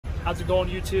How's it going,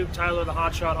 YouTube? Tyler the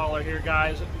Hotshot Hauler here,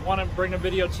 guys. Want to bring a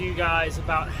video to you guys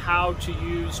about how to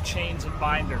use chains and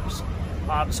binders.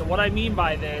 So what I mean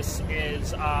by this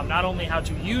is not only how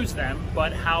to use them,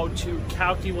 but how to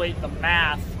calculate the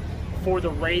math for the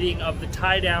rating of the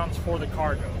tie downs for the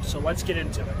cargo. So let's get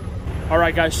into it. All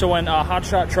right, guys, so in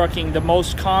hotshot trucking, the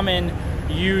most common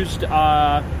used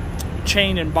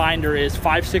chain and binder is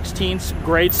 5/16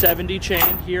 grade 70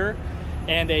 chain here,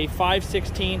 and a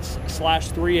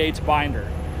 5/16/3/8 binder,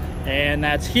 and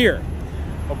that's here.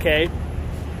 Okay,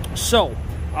 so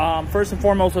first and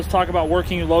foremost, let's talk about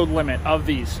working load limit of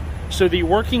these. So the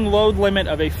working load limit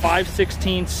of a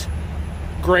 5/16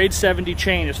 grade 70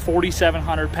 chain is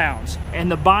 4,700 pounds,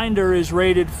 and the binder is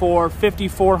rated for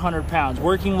 5,400 pounds.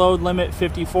 Working load limit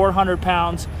 5,400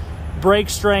 pounds. Brake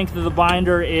strength of the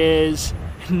binder is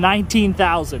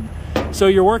 19,000. So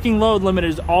your working load limit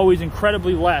is always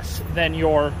incredibly less than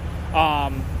your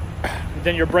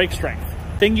brake strength.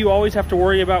 Thing you always have to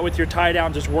worry about with your tie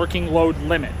downs is working load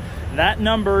limit. That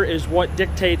number is what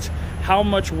dictates how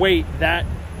much weight that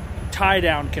tie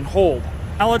down can hold.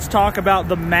 Now let's talk about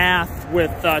the math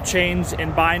with chains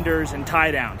and binders and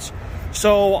tie downs.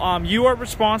 So you are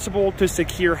responsible to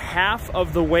secure half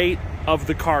of the weight of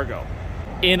the cargo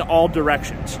in all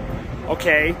directions.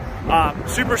 Okay,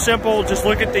 super simple. Just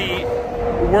look at the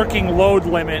working load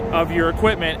limit of your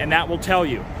equipment and that will tell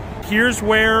you. Here's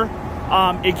where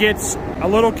it gets a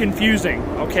little confusing.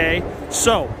 Okay,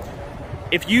 so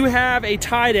if you have a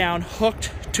tie down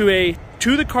hooked to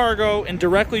the cargo and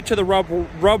directly to the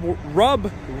rub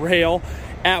rail,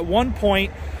 at one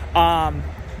point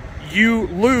you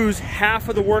lose half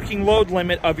of the working load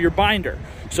limit of your binder.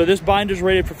 So this binder is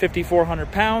rated for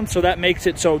 5,400 pounds, so that makes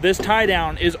it so this tie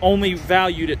down is only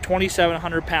valued at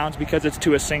 2,700 pounds because it's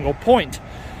to a single point.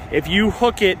 If you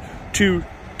hook it to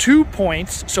 2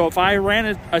 points, so if I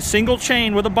ran a single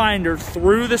chain with a binder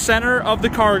through the center of the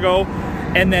cargo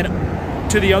and then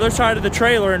to the other side of the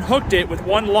trailer and hooked it with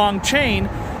one long chain,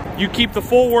 you keep the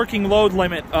full working load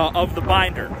limit of the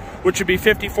binder, which would be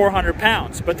 5,400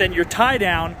 pounds. But then your tie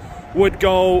down would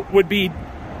be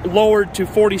lowered to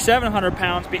 4,700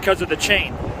 pounds because of the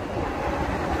chain.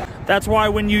 That's why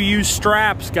when you use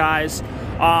straps, guys,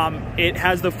 it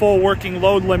has the full working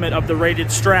load limit of the rated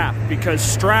strap, because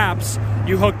straps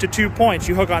you hook to 2 points.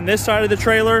 You hook on this side of the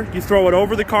trailer, you throw it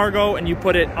over the cargo, and you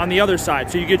put it on the other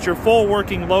side. So you get your full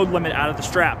working load limit out of the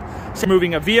strap. So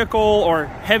moving a vehicle or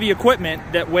heavy equipment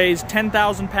that weighs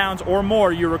 10,000 pounds or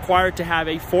more, you're required to have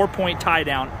a 4-point tie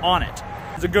down on it.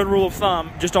 It's a good rule of thumb,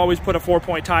 just always put a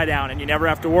 4-point tie down and you never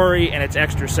have to worry, and it's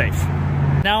extra safe.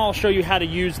 Now I'll show you how to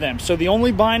use them. So the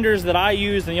only binders that I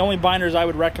use and the only binders I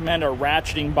would recommend are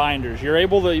ratcheting binders. You're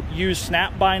able to use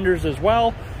snap binders as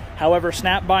well. However,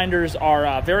 snap binders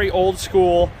are very old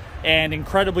school and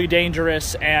incredibly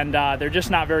dangerous, and they're just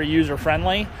not very user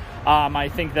friendly. I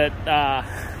think that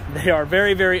they are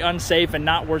very, very unsafe and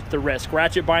not worth the risk.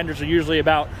 Ratchet binders are usually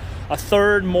about a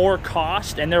third more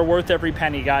cost, and they're worth every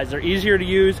penny, guys. They're easier to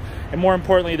use, and more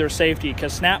importantly, they're safety,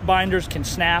 because snap binders can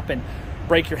snap and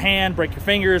break your hand, break your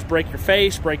fingers, break your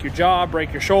face, break your jaw,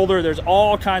 break your shoulder. There's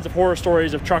all kinds of horror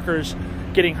stories of truckers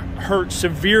getting hurt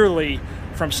severely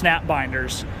from snap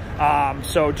binders.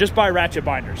 So just buy ratchet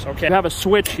binders, okay? You have a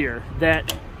switch here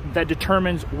that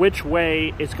determines which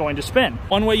way it's going to spin.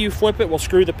 One way you flip it will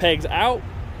screw the pegs out.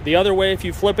 The other way, if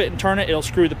you flip it and turn it, it'll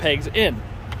screw the pegs in.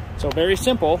 So very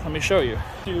simple, let me show you.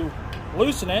 To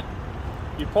loosen it,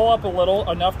 you pull up a little,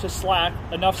 enough slack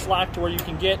to where you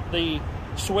can get the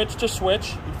switch to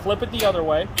switch. You flip it the other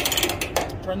way,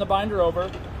 turn the binder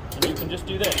over, and you can just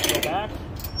do this, go back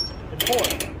and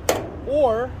forth.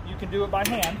 Or you can do it by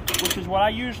hand, which is what I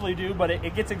usually do, but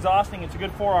it gets exhausting. It's a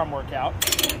good forearm workout. So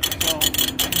you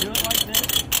can do it like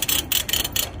this.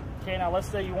 Okay, now let's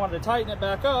say you wanted to tighten it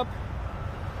back up.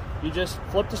 You just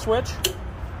flip the switch,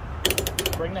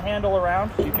 bring the handle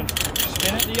around, you can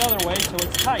spin it the other way so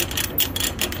it's tight.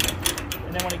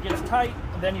 And then when it gets tight,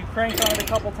 then you crank on it a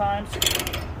couple times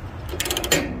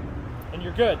and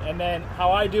you're good. And then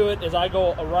how I do it is I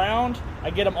go around,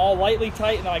 I get them all lightly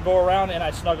tight, and then I go around and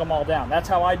I snug them all down. That's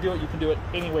how I do it. You can do it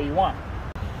any way you want.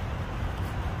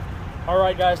 All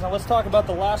right, guys, now let's talk about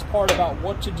the last part about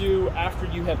what to do after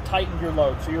you have tightened your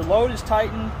load. So your load is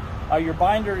tightened, your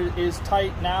binder is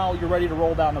tight, now you're ready to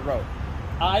roll down the road.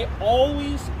 I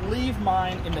always leave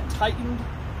mine in the tightened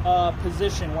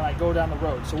position when I go down the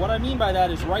road. So what I mean by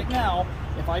that is right now,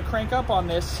 if I crank up on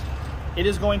this, it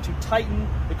is going to tighten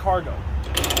the cargo,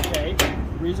 okay?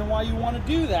 The reason why you want to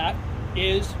do that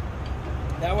is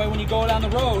that way when you go down the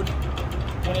road,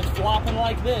 when it's flopping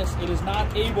like this, it is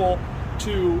not able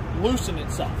to loosen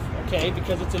itself, okay,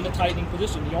 because it's in the tightening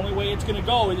position. The only way it's going to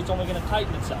go is it's only going to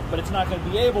tighten itself, but it's not going to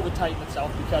be able to tighten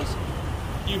itself because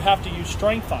you have to use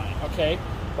strength on it, okay?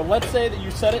 But let's say that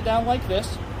you set it down like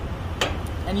this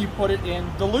and you put it in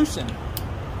the loosen,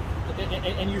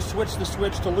 and you switch the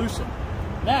switch to loosen.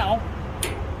 Now,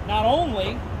 not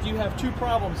only do you have two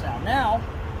problems now,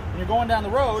 when you're going down the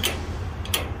road,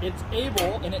 it's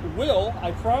able, and it will,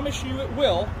 I promise you it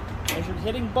will, as you're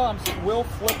hitting bumps, it will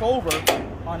flip over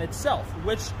on itself,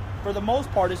 which for the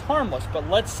most part is harmless. But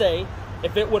let's say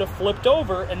if it would have flipped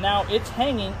over and now it's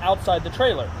hanging outside the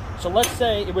trailer. So let's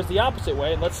say it was the opposite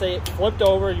way, and let's say it flipped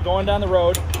over, you're going down the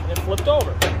road, and it flipped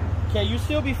over. Okay, you'd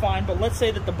still be fine, but let's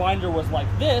say that the binder was like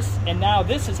this, and now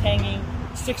this is hanging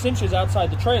 6 inches outside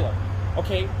the trailer.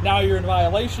 Okay, now you're in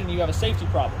violation, you have a safety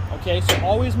problem. Okay, so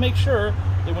always make sure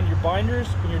that when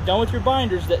you're done with your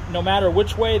binders, that no matter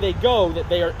which way they go, that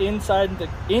they are inside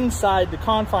the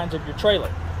confines of your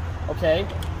trailer. Okay,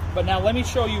 but now let me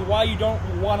show you why you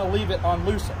don't want to leave it on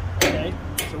loosen. Okay,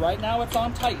 so right now it's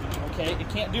on tighten. Okay, it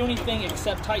can't do anything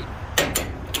except tighten.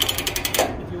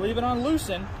 If you leave it on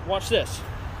loosen, watch this.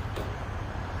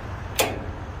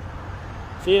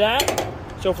 See that?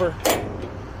 So for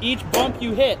each bump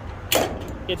you hit,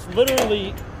 it's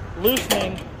literally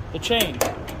loosening the chain.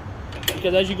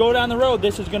 Because as you go down the road,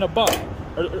 this is going to bump.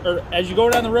 Or as you go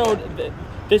down the road,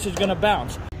 this is going to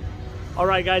bounce.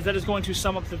 Alright guys, that is going to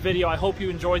sum up the video. I hope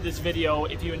you enjoyed this video.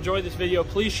 If you enjoyed this video,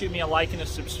 please shoot me a like and a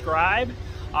subscribe.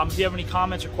 If you have any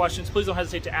comments or questions, please don't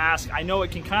hesitate to ask. I know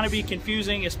it can kind of be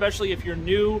confusing, especially if you're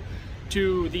new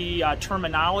to the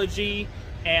terminology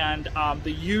and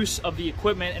the use of the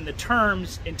equipment and the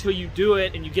terms. Until you do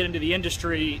it and you get into the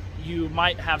industry, you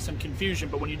might have some confusion.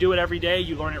 But when you do it every day,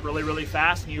 you learn it really, really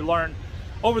fast, and you learn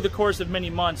over the course of many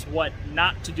months what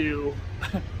not to do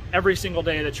every single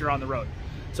day that you're on the road.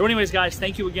 So anyways, guys,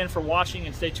 thank you again for watching,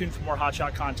 and stay tuned for more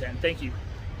hotshot content. Thank you.